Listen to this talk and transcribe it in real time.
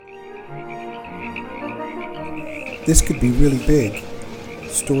This could be really big.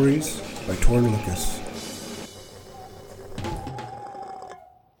 Stories by Torn Lucas.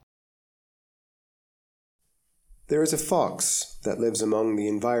 There is a fox that lives among the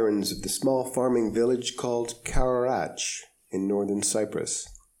environs of the small farming village called Kararach in northern Cyprus.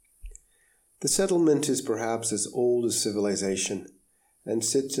 The settlement is perhaps as old as civilization and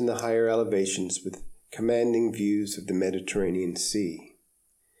sits in the higher elevations with commanding views of the Mediterranean Sea.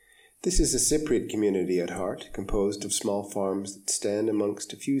 This is a Cypriot community at heart, composed of small farms that stand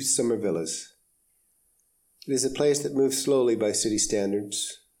amongst a few summer villas. It is a place that moves slowly by city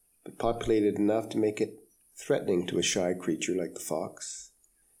standards, but populated enough to make it threatening to a shy creature like the fox.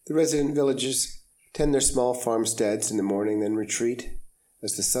 The resident villagers tend their small farmsteads in the morning, then retreat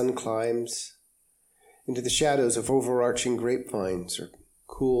as the sun climbs into the shadows of overarching grapevines or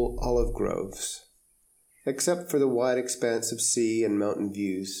cool olive groves. Except for the wide expanse of sea and mountain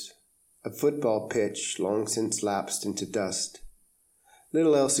views, a football pitch long since lapsed into dust,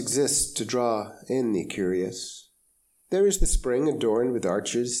 little else exists to draw in the curious. There is the spring adorned with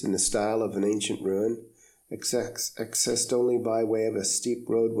arches in the style of an ancient ruin, accessed only by way of a steep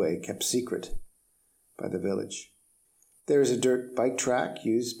roadway kept secret by the village. There is a dirt bike track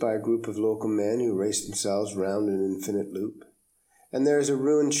used by a group of local men who race themselves round an infinite loop. And there is a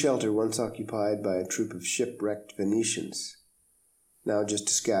ruined shelter once occupied by a troop of shipwrecked Venetians, now just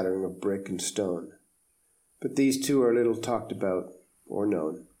a scattering of brick and stone. But these two are little talked about or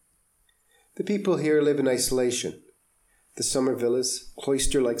known. The people here live in isolation. The summer villas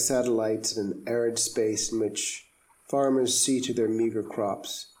cloister like satellites in an arid space in which farmers see to their meager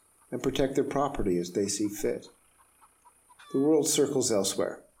crops and protect their property as they see fit. The world circles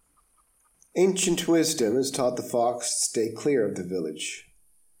elsewhere. Ancient wisdom has taught the fox to stay clear of the village,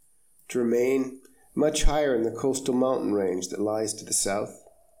 to remain much higher in the coastal mountain range that lies to the south,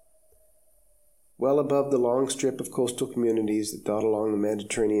 well above the long strip of coastal communities that dot along the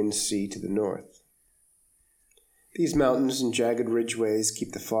Mediterranean Sea to the north. These mountains and jagged ridgeways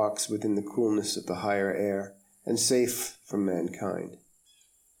keep the fox within the coolness of the higher air and safe from mankind.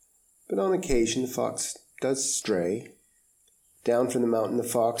 But on occasion the fox does stray. Down from the mountain the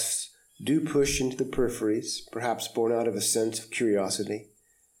fox do push into the peripheries, perhaps born out of a sense of curiosity,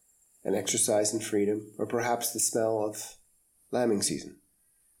 an exercise in freedom, or perhaps the smell of lambing season.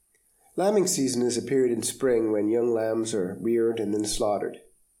 Lambing season is a period in spring when young lambs are reared and then slaughtered.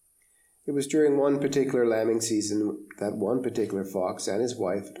 It was during one particular lambing season that one particular fox and his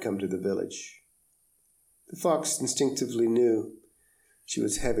wife had come to the village. The fox instinctively knew she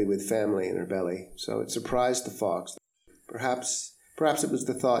was heavy with family in her belly, so it surprised the fox. Perhaps it was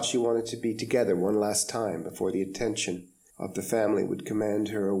the thought she wanted to be together one last time before the attention of the family would command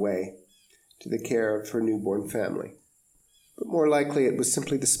her away to the care of her newborn family. But more likely it was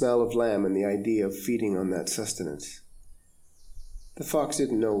simply the smell of lamb and the idea of feeding on that sustenance. The fox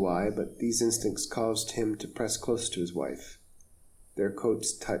didn't know why, but these instincts caused him to press close to his wife. Their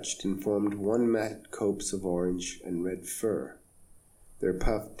coats touched and formed one matted copse of orange and red fur, their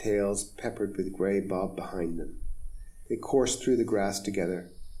puffed tails peppered with grey bob behind them. They coursed through the grass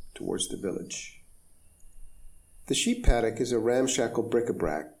together towards the village. The sheep paddock is a ramshackle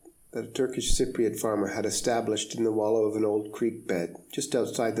bric-a-brac that a Turkish Cypriot farmer had established in the wallow of an old creek bed just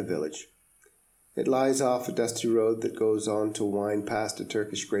outside the village. It lies off a dusty road that goes on to wind past a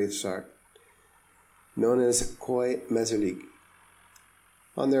Turkish gravesite known as Koy Mezarlik.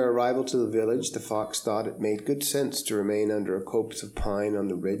 On their arrival to the village, the fox thought it made good sense to remain under a copse of pine on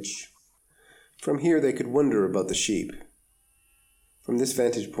the ridge. From here they could wonder about the sheep. From this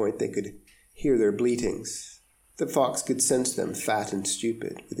vantage point they could hear their bleatings. The fox could sense them, fat and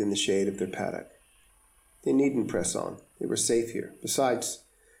stupid, within the shade of their paddock. They needn't press on. They were safe here. Besides,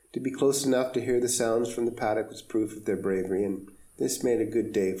 to be close enough to hear the sounds from the paddock was proof of their bravery, and this made a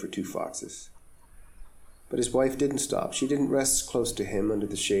good day for two foxes. But his wife didn't stop. She didn't rest close to him under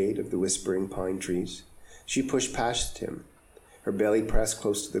the shade of the whispering pine trees. She pushed past him, her belly pressed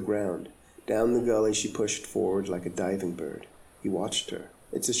close to the ground. Down the gully she pushed forward like a diving bird. He watched her.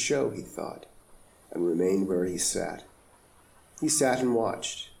 It's a show, he thought, and remained where he sat. He sat and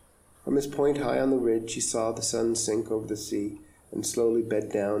watched. From his point high on the ridge he saw the sun sink over the sea and slowly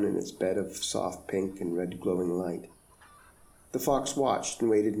bed down in its bed of soft pink and red glowing light. The fox watched and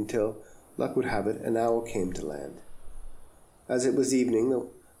waited until, luck would have it, an owl came to land. As it was evening,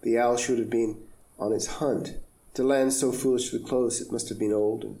 the owl should have been on its hunt. To land so foolishly close, it must have been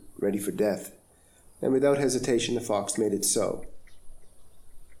old and ready for death, and without hesitation the fox made it so.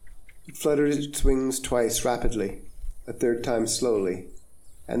 It fluttered its wings twice rapidly, a third time slowly,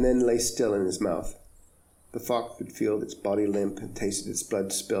 and then lay still in his mouth. The fox could feel its body limp and tasted its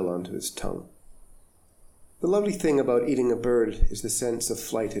blood spill onto his tongue. The lovely thing about eating a bird is the sense of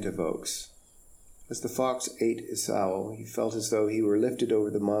flight it evokes. As the fox ate his owl, he felt as though he were lifted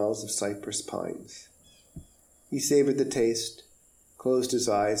over the miles of cypress pines. He savored the taste, closed his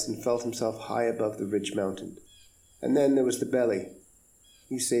eyes, and felt himself high above the ridge mountain. And then there was the belly.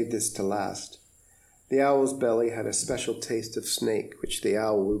 He saved this to last. The owl's belly had a special taste of snake, which the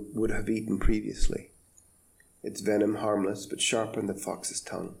owl would have eaten previously. Its venom harmless, but sharpened the fox's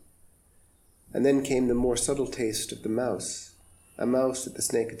tongue. And then came the more subtle taste of the mouse, a mouse that the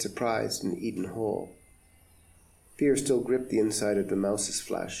snake had surprised and eaten whole. Fear still gripped the inside of the mouse's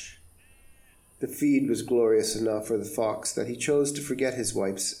flesh. The feed was glorious enough for the fox that he chose to forget his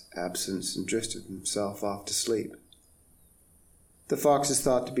wife's absence and drifted himself off to sleep. The fox is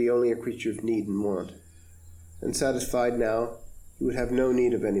thought to be only a creature of need and want, and satisfied now, he would have no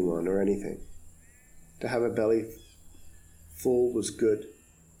need of anyone or anything. To have a belly full was good.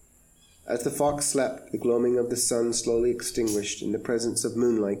 As the fox slept, the gloaming of the sun slowly extinguished, and the presence of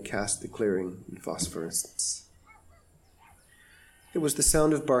moonlight cast the clearing in phosphorescence. It was the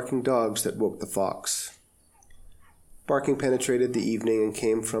sound of barking dogs that woke the fox. Barking penetrated the evening and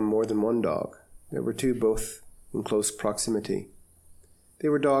came from more than one dog. There were two, both in close proximity. They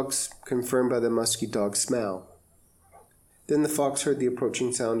were dogs confirmed by the musky dog smell. Then the fox heard the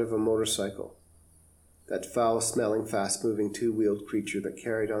approaching sound of a motorcycle, that foul-smelling, fast-moving two-wheeled creature that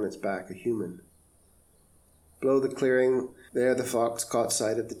carried on its back a human. Below the clearing, there the fox caught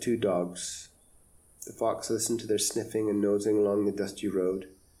sight of the two dogs. The fox listened to their sniffing and nosing along the dusty road.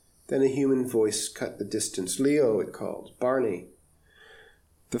 Then a human voice cut the distance. "Leo," it called. "Barney."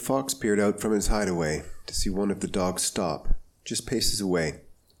 The fox peered out from his hideaway to see one of the dogs stop, just paces away.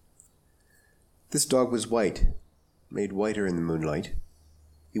 This dog was white, made whiter in the moonlight.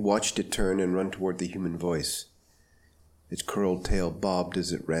 He watched it turn and run toward the human voice. Its curled tail bobbed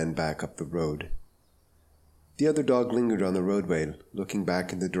as it ran back up the road. The other dog lingered on the roadway, looking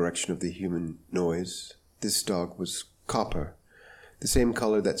back in the direction of the human noise. This dog was copper, the same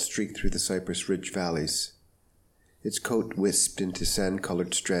color that streaked through the Cypress Ridge valleys. Its coat wisped into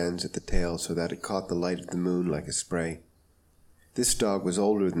sand-colored strands at the tail so that it caught the light of the moon like a spray. This dog was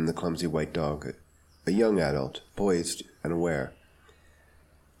older than the clumsy white dog, a young adult, poised and aware.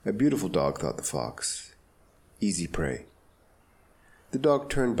 A beautiful dog, thought the fox. Easy prey. The dog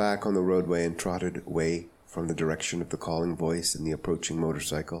turned back on the roadway and trotted away from the direction of the calling voice and the approaching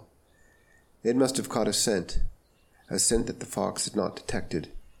motorcycle. It must have caught a scent that the fox had not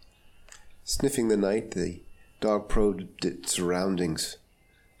detected. Sniffing the night, the dog probed its surroundings,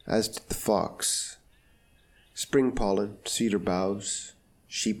 as did the fox. Spring pollen, cedar boughs,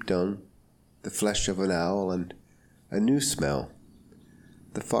 sheep dung, the flesh of an owl, and a new smell.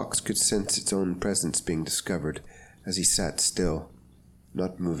 The fox could sense its own presence being discovered as he sat still,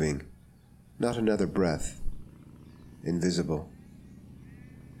 not moving, not another breath, invisible.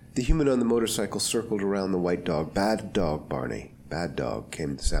 The human on the motorcycle circled around the white dog. "Bad dog, Barney, bad dog,"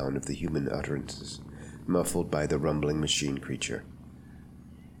 came the sound of the human utterances, muffled by the rumbling machine creature.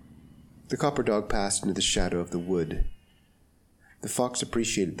 The copper dog passed into the shadow of the wood. The fox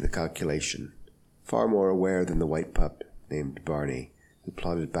appreciated the calculation, far more aware than the white pup named Barney, who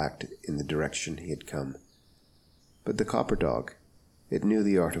plodded back in the direction he had come. But the copper dog, it knew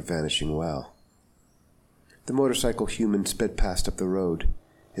the art of vanishing well. The motorcycle human sped past up the road.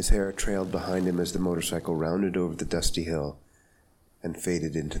 His hair trailed behind him as the motorcycle rounded over the dusty hill and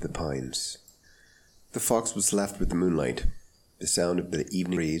faded into the pines. The fox was left with the moonlight, the sound of the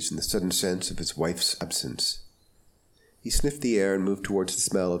evening breeze, and the sudden sense of his wife's absence. He sniffed the air and moved towards the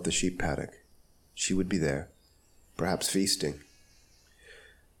smell of the sheep paddock. She would be there, perhaps feasting.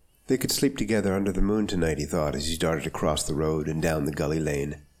 They could sleep together under the moon tonight, he thought, as he darted across the road and down the gully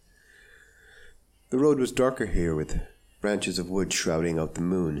lane. The road was darker here, with branches of wood shrouding out the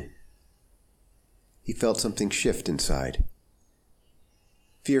moon. He felt something shift inside.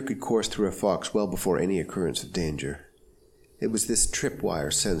 Fear could course through a fox well before any occurrence of danger. It was this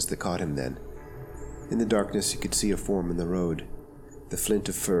tripwire sense that caught him then. In the darkness he could see a form in the road, the flint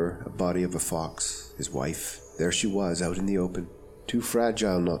of fur, a body of a fox, his wife. There she was, out in the open, too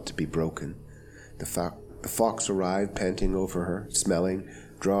fragile not to be broken. The fox arrived, panting over her, smelling,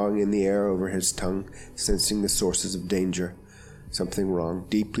 drawing in the air over his tongue, sensing the sources of danger. Something wrong,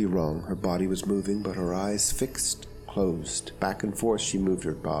 deeply wrong. Her body was moving, but her eyes fixed, closed. Back and forth she moved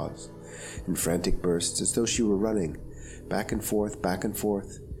her paws, in frantic bursts, as though she were running. Back and forth, back and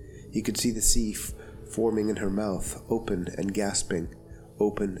forth. He could see the sea forming in her mouth, open and gasping,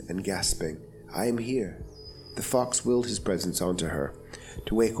 open and gasping. "I am here." The fox willed his presence onto her,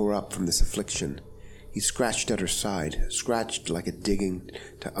 to wake her up from this affliction. He scratched at her side, scratched like a digging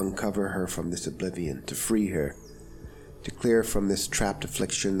to uncover her from this oblivion, to free her, to clear from this trapped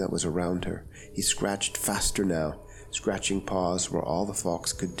affliction that was around her. He scratched faster now, scratching paws were all the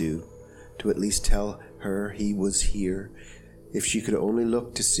fox could do, to at least tell her he was here, if she could only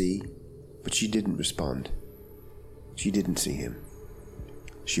look to see. But she didn't respond. She didn't see him.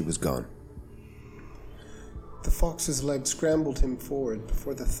 She was gone. The fox's legs scrambled him forward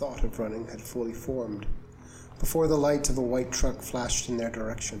before the thought of running had fully formed, before the lights of a white truck flashed in their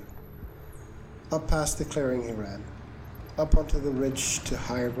direction. Up past the clearing he ran, up onto the ridge to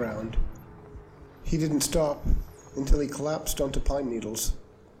higher ground. He didn't stop until he collapsed onto pine needles.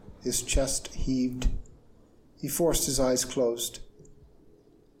 His chest heaved. He forced his eyes closed.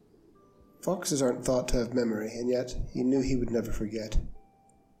 Foxes aren't thought to have memory, and yet he knew he would never forget.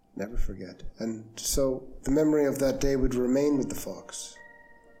 Never forget. And so the memory of that day would remain with the fox.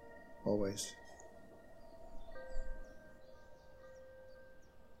 Always.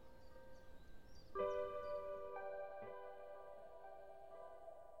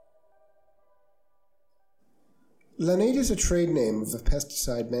 Lanate is a trade name of a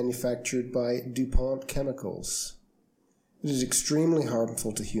pesticide manufactured by DuPont Chemicals. It is extremely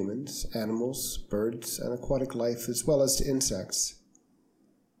harmful to humans, animals, birds, and aquatic life, as well as to insects.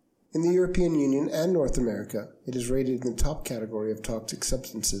 In the European Union and North America, it is rated in the top category of toxic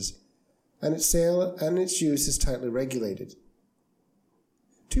substances, and its sale and its use is tightly regulated.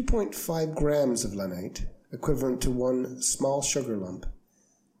 2.5 grams of lanate, equivalent to one small sugar lump,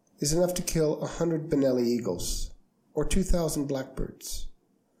 is enough to kill 100 Benelli eagles, or 2,000 blackbirds,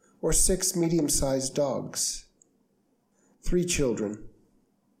 or 6 medium-sized dogs, 3 children,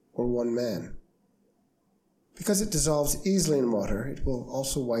 or 1 man. Because it dissolves easily in water, it will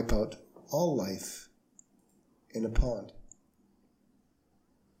also wipe out all life in a pond.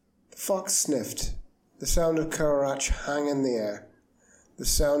 The fox sniffed. The sound of Cararach hung in the air. The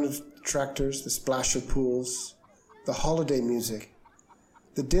sound of tractors, the splash of pools, the holiday music.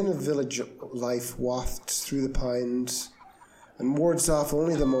 The din of village life wafts through the pines and wards off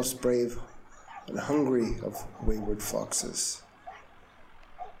only the most brave and hungry of wayward foxes.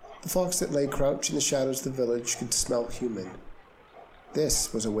 The fox that lay crouched in the shadows of the village could smell human.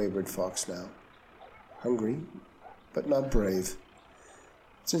 This was a wayward fox now. Hungry, but not brave.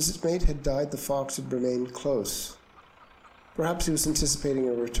 Since its mate had died, the fox had remained close. Perhaps he was anticipating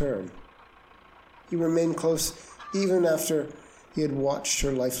a return. He remained close even after he had watched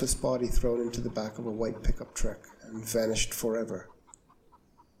her lifeless body thrown into the back of a white pickup truck and vanished forever.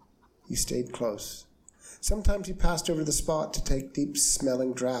 He stayed close. Sometimes he passed over the spot to take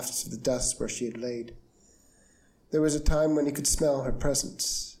deep-smelling draughts of the dust where she had laid. There was a time when he could smell her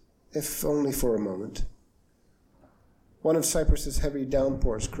presence, if only for a moment. One of Cyprus's heavy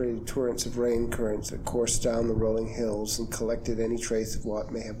downpours created torrents of rain currents that coursed down the rolling hills and collected any trace of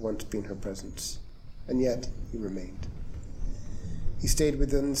what may have once been her presence. And yet he remained. He stayed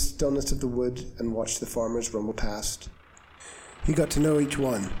within the stillness of the wood and watched the farmers rumble past. He got to know each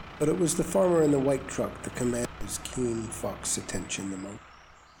one, but it was the farmer in the white truck that commanded his keen fox attention the most.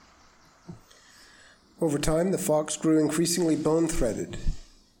 Over time, the fox grew increasingly bone-threaded.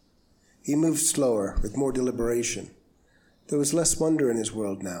 He moved slower, with more deliberation. There was less wonder in his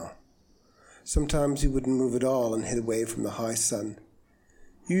world now. Sometimes he wouldn't move at all and hid away from the high sun.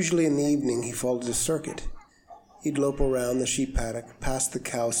 Usually in the evening he followed a circuit. He'd lope around the sheep paddock, past the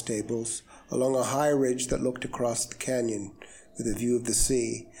cow stables, along a high ridge that looked across the canyon with a view of the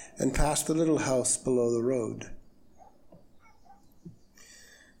sea, and past the little house below the road.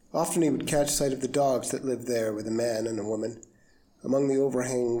 Often he would catch sight of the dogs that lived there with a man and a woman, among the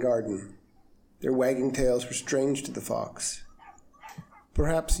overhanging garden. Their wagging tails were strange to the fox.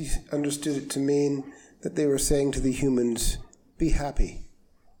 Perhaps he understood it to mean that they were saying to the humans, "Be happy.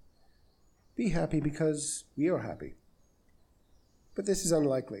 Be happy because we are happy." But this is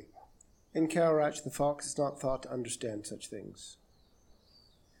unlikely. In Cararach, the fox is not thought to understand such things.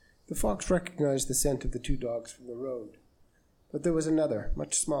 The fox recognized the scent of the 2 dogs from the road, but there was another,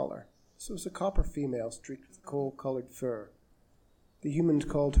 much smaller. This was a copper female streaked with coal-colored fur. The humans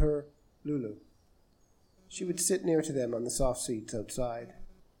called her Lulu. She would sit near to them on the soft seats outside,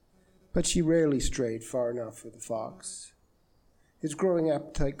 but she rarely strayed far enough for the fox. His growing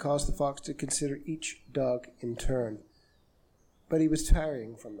appetite caused the fox to consider each dog in turn, but he was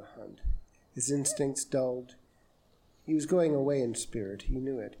tiring from the hunt. His instincts dulled. He was going away in spirit, he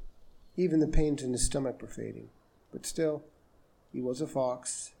knew it. Even the pains in his stomach were fading. But still, he was a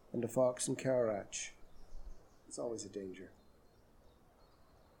fox, and a fox in Cararach is always a danger.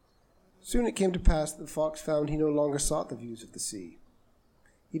 Soon it came to pass that the fox found he no longer sought the views of the sea.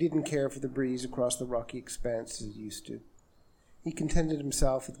 He didn't care for the breeze across the rocky expanse as he used to. He contented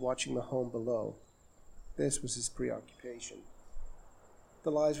himself with watching the home below. This was his preoccupation.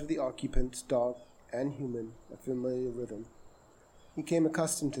 The lives of the occupants, dog and human, a familiar rhythm. He became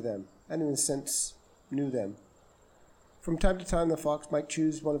accustomed to them, and in a sense, knew them. From time to time the fox might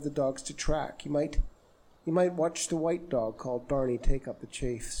choose one of the dogs to track. He might watch the white dog called Barney take up the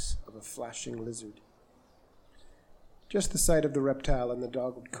chase of a flashing lizard. Just the sight of the reptile and the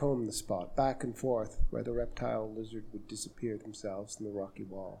dog would comb the spot, back and forth, where the reptile and lizard would disappear themselves in the rocky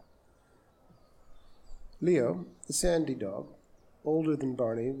wall. Leo, the sandy dog, older than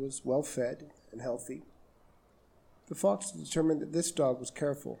Barney, was well fed and healthy. The fox determined that this dog was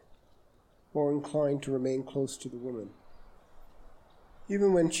careful, more inclined to remain close to the woman.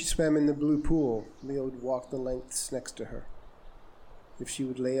 Even when she swam in the blue pool, Leo would walk the lengths next to her. If she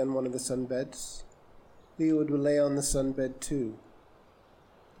would lay on one of the sunbeds, Leo would lay on the sunbed too.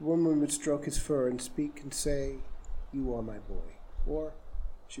 The woman would stroke his fur and speak and say, "You are my boy," or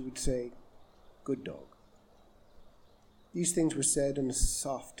she would say, "Good dog." These things were said in a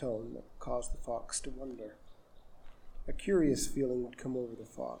soft tone that caused the fox to wonder. A curious feeling would come over the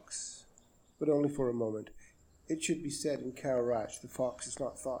fox, but only for a moment. It should be said in Carraratch the fox is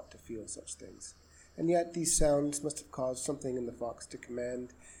not thought to feel such things, and yet these sounds must have caused something in the fox to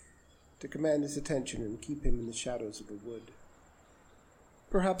command his attention and keep him in the shadows of the wood.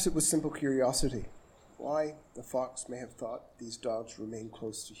 Perhaps it was simple curiosity. Why, the fox may have thought these dogs remain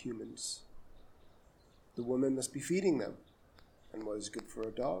close to humans. The woman must be feeding them, and what is good for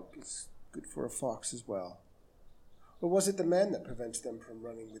a dog is good for a fox as well. Or was it the man that prevents them from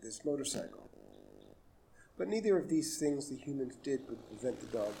running with his motorcycle? But neither of these things the humans did would prevent the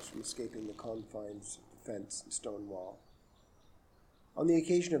dogs from escaping the confines of the fence and stone wall. On the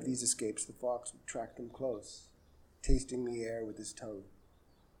occasion of these escapes, the fox would track them close, tasting the air with his tongue.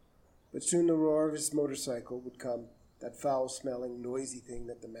 But soon the roar of his motorcycle would come, that foul-smelling, noisy thing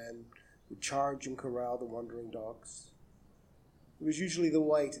that the man would charge and corral the wandering dogs. It was usually the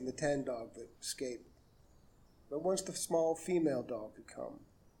white and the tan dog that escaped. But once the small female dog had come,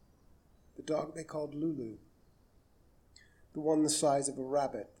 the dog they called Lulu, the one the size of a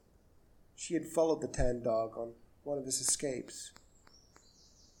rabbit. She had followed the tan dog on one of his escapes.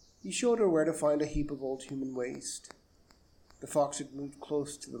 He showed her where to find a heap of old human waste. The fox had moved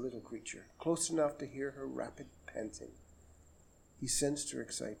close to the little creature, close enough to hear her rapid panting. He sensed her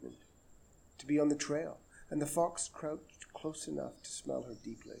excitement, to be on the trail, and the fox crouched close enough to smell her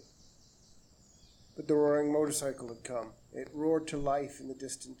deeply. But the roaring motorcycle had come. It roared to life in the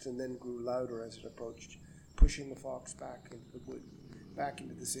distance and then grew louder as it approached, pushing the fox back into the wood, back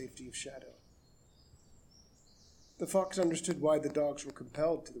into the safety of shadow. The fox understood why the dogs were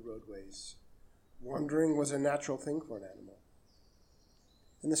compelled to the roadways. Wandering was a natural thing for an animal.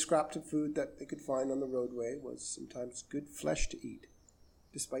 And the scraps of food that they could find on the roadway was sometimes good flesh to eat,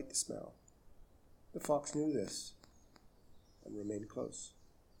 despite the smell. The fox knew this and remained close.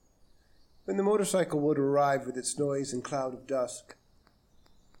 When the motorcycle would arrive with its noise and cloud of dust,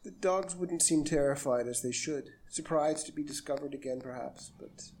 the dogs wouldn't seem terrified as they should, surprised to be discovered again perhaps,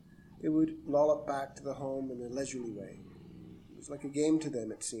 but they would lollop back to the home in a leisurely way. It was like a game to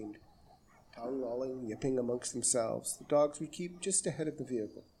them, it seemed. Tongue lolling, yipping amongst themselves, the dogs would keep just ahead of the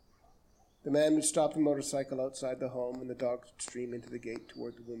vehicle. The man would stop the motorcycle outside the home, and the dogs would stream into the gate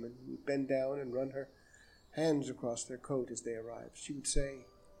toward the woman, who would bend down and run her hands across their coat as they arrived. She would say,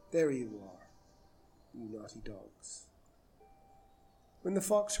 "There you are, you naughty dogs." When the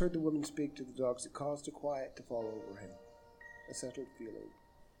fox heard the woman speak to the dogs, it caused a quiet to fall over him, a settled feeling.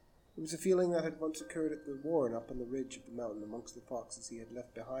 It was a feeling that had once occurred at the warren up on the ridge of the mountain amongst the foxes he had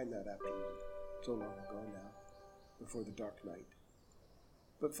left behind that afternoon, so long ago now, before the dark night.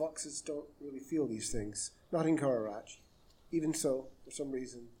 But foxes don't really feel these things, not in Carraratch. Even so, for some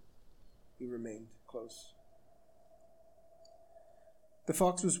reason, he remained close. The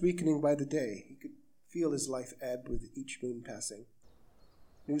fox was weakening by the day. He could feel his life ebb with each moon passing.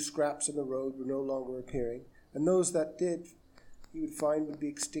 New scraps on the road were no longer appearing, and those that did, he would find would be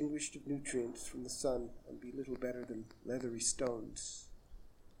extinguished of nutrients from the sun and be little better than leathery stones.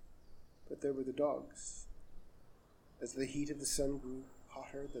 But there were the dogs. As the heat of the sun grew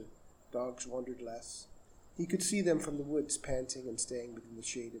hotter, the dogs wandered less. He could see them from the woods, panting and staying within the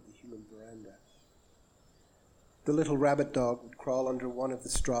shade of the human veranda. The little rabbit dog would crawl under one of the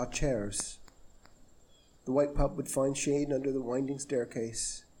straw chairs. The white pup would find shade under the winding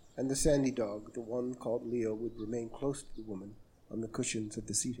staircase, and the sandy dog, the one called Leo, would remain close to the woman on the cushions of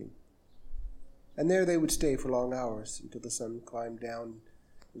the seating. And there they would stay for long hours until the sun climbed down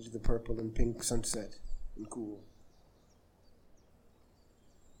into the purple and pink sunset and cool.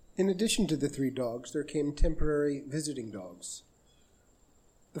 In addition to the 3 dogs, there came temporary visiting dogs.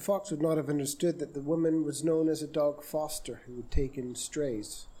 The fox would not have understood that the woman was known as a dog foster who would take in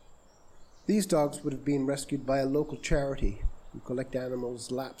strays. These dogs would have been rescued by a local charity who collect animals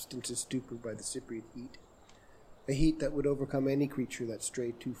lapsed into stupor by the Cypriot heat, a heat that would overcome any creature that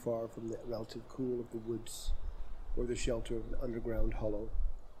strayed too far from the relative cool of the woods or the shelter of an underground hollow.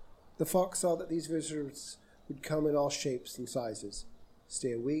 The fox saw that these visitors would come in all shapes and sizes,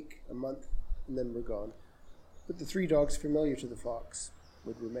 stay a week, a month, and then were gone. But the 3 dogs familiar to the fox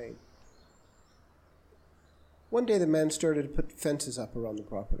would remain. One day the man started to put fences up around the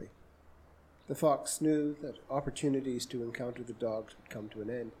property. The fox knew that opportunities to encounter the dogs would come to an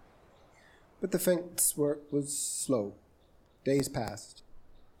end. But the fence work was slow. Days passed.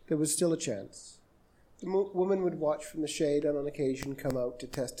 There was still a chance. The woman would watch from the shade and on occasion come out to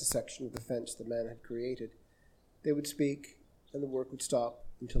test a section of the fence the man had created. They would speak, and the work would stop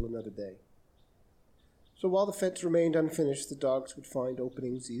until another day. So while the fence remained unfinished, the dogs would find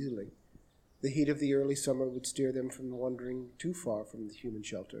openings easily. The heat of the early summer would steer them from wandering too far from the human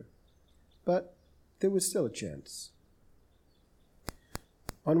shelter. But there was still a chance.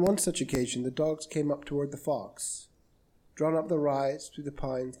 On one such occasion, the dogs came up toward the fox, drawn up the rise through the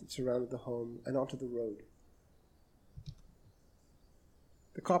pines that surrounded the home and onto the road.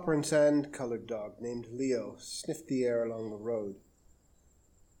 The copper and sand-colored dog, named Leo, sniffed the air along the road.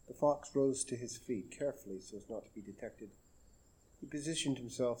 The fox rose to his feet carefully so as not to be detected. He positioned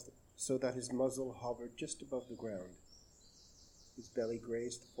himself so that his muzzle hovered just above the ground. His belly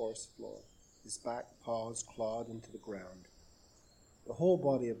grazed the forest floor. His back paws clawed into the ground. The whole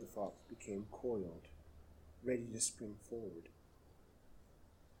body of the fox became coiled, ready to spring forward.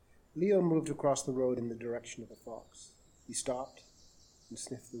 Leo moved across the road in the direction of the fox. He stopped and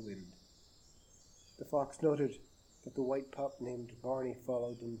sniffed the wind. The fox noted that the white pup named Barney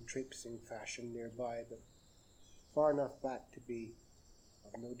followed in traipsing fashion nearby, but far enough back to be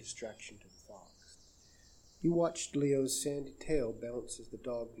of no distraction to the fox. He watched Leo's sandy tail bounce as the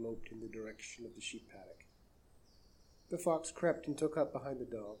dog loped in the direction of the sheep paddock. The fox crept and took up behind the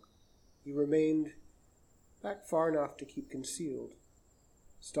dog. He remained back far enough to keep concealed,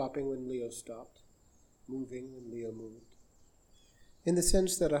 stopping when Leo stopped, moving when Leo moved. In the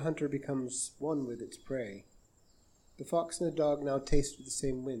sense that a hunter becomes one with its prey, the fox and the dog now tasted the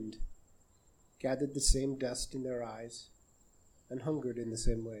same wind, gathered the same dust in their eyes, and hungered in the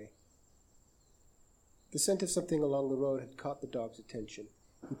same way. The scent of something along the road had caught the dog's attention.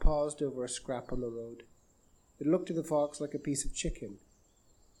 He paused over a scrap on the road. It looked to the fox like a piece of chicken.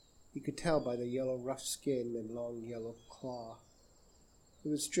 He could tell by the yellow rough skin and long yellow claw. It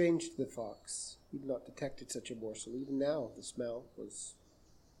was strange to the fox. He had not detected such a morsel. Even now the smell was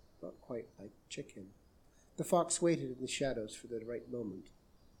not quite like chicken. The fox waited in the shadows for the right moment.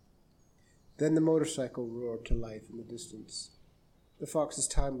 Then the motorcycle roared to life in the distance. The fox's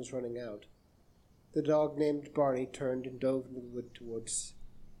time was running out. The dog named Barney turned and dove into the wood towards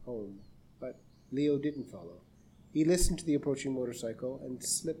home, but Leo didn't follow. He listened to the approaching motorcycle and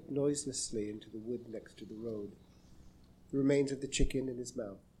slipped noiselessly into the wood next to the road, the remains of the chicken in his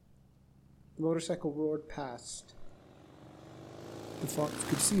mouth. The motorcycle roared past. The fox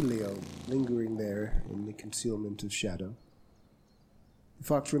could see Leo lingering there in the concealment of shadow. The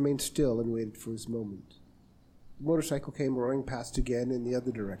fox remained still and waited for his moment. The motorcycle came roaring past again in the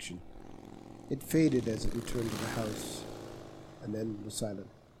other direction. It faded as it returned to the house, and then was silent.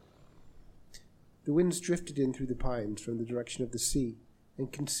 The winds drifted in through the pines from the direction of the sea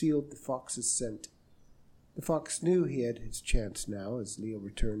and concealed the fox's scent. The fox knew he had his chance now as Leo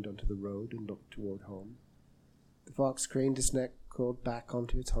returned onto the road and looked toward home. The fox craned his neck, curled back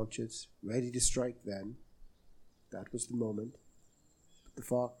onto its haunches, ready to strike then. That was the moment. But the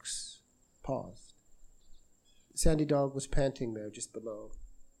fox paused. The sandy dog was panting there just below.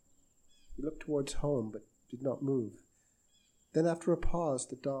 He looked towards home, but did not move. Then after a pause,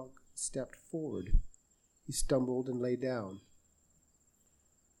 the dog stepped forward. He stumbled and lay down.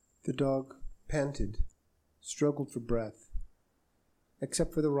 The dog panted, struggled for breath.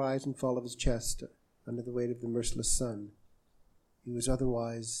 Except for the rise and fall of his chest under the weight of the merciless sun, he was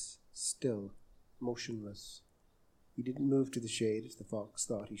otherwise still, motionless. He didn't move to the shade as the fox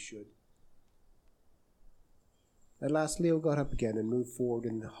thought he should. At last Leo got up again and moved forward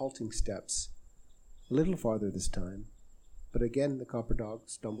in halting steps, a little farther this time, but again the copper dog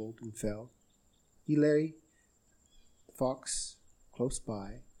stumbled and fell. He lay, the fox, close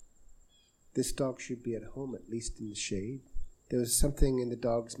by. This dog should be at home, at least in the shade. There was something in the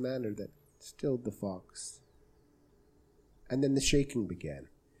dog's manner that stilled the fox. And then the shaking began.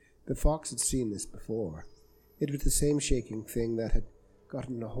 The fox had seen this before. It was the same shaking thing that had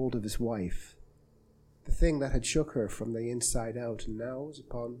gotten a hold of his wife, the thing that had shook her from the inside out and now was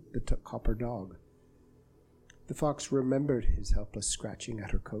upon the copper dog. The fox remembered his helpless scratching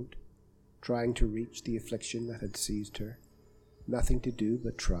at her coat, trying to reach the affliction that had seized her, nothing to do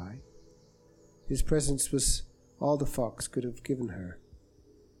but try. His presence was all the fox could have given her.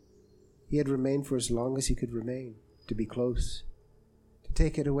 He had remained for as long as he could remain, to be close, to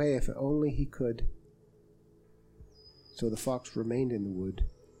take it away if only he could. So the fox remained in the wood.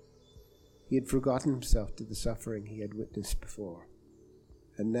 He had forgotten himself to the suffering he had witnessed before,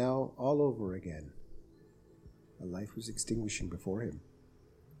 and now, all over again, a life was extinguishing before him.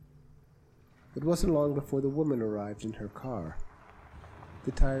 It wasn't long before the woman arrived in her car.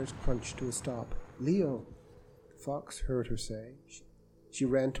 The tires crunched to a stop. "Leo," the fox heard her say. She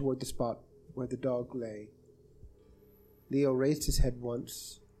ran toward the spot where the dog lay. Leo raised his head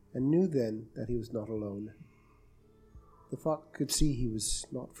once and knew then that he was not alone. The fox could see he was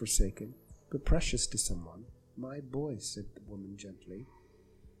not forsaken, but precious to someone. "My boy," said the woman gently,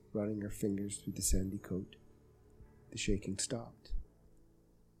 running her fingers through the sandy coat. The shaking stopped.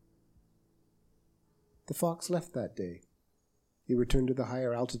 The fox left that day. He returned to the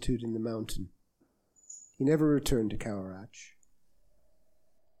higher altitude in the mountain. He never returned to Cawarach.